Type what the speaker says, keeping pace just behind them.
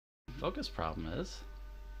focus problem is.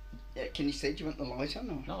 Yeah, can you see? Do you want the light on?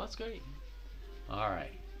 Or? No, that's great. All right.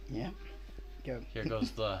 Yeah. Go. Here goes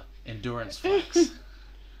the endurance flex. This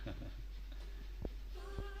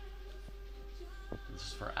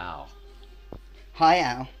is for Al. Hi,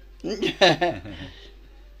 Al. It's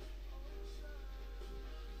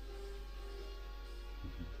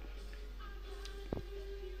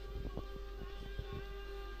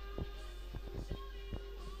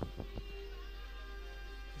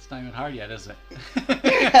not even hard yet, is it? I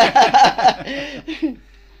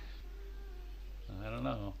don't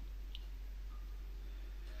know.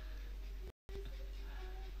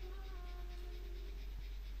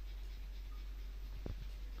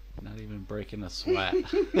 Not even breaking a sweat.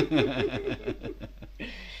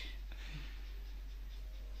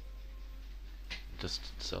 Just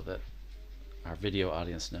so that our video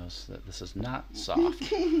audience knows that this is not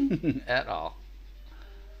soft at all.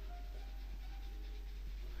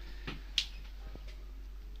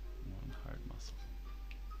 One hard muscle.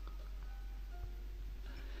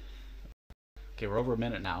 Okay, we're over a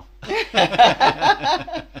minute now.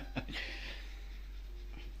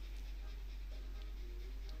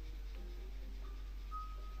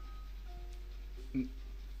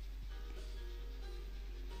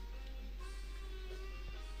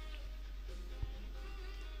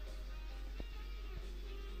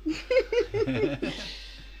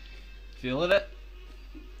 Feeling it?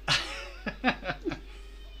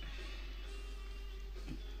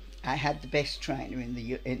 I had the best trainer in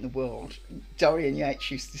the world. Dorian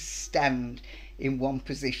Yates used to stand in one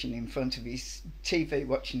position in front of his TV,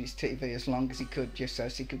 watching his TV as long as he could, just so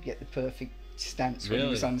he could get the perfect stance when he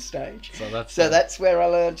was on stage. So that's where I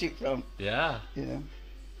learned it from. Yeah. You know,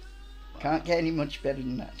 can't get any much better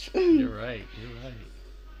than that. You're right. You're right.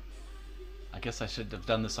 I guess I should have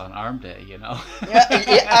done this on arm day, you know.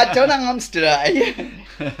 Yeah, I've done arms today.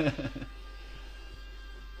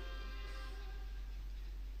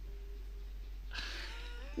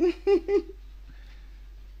 Nice.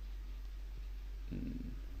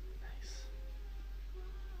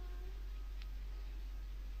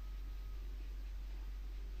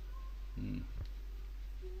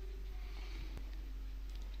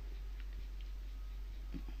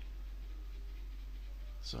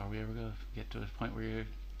 So are we ever going to get to a point where you're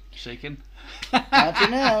shaking? I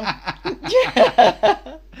don't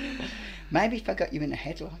know. Maybe if I got you in a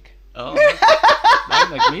headlock. Oh, that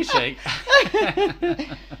would make me shake.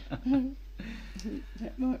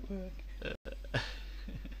 That might work.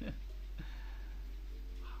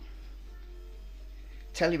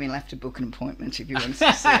 Tell him he'll have to book an appointment if he wants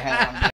to see how I'm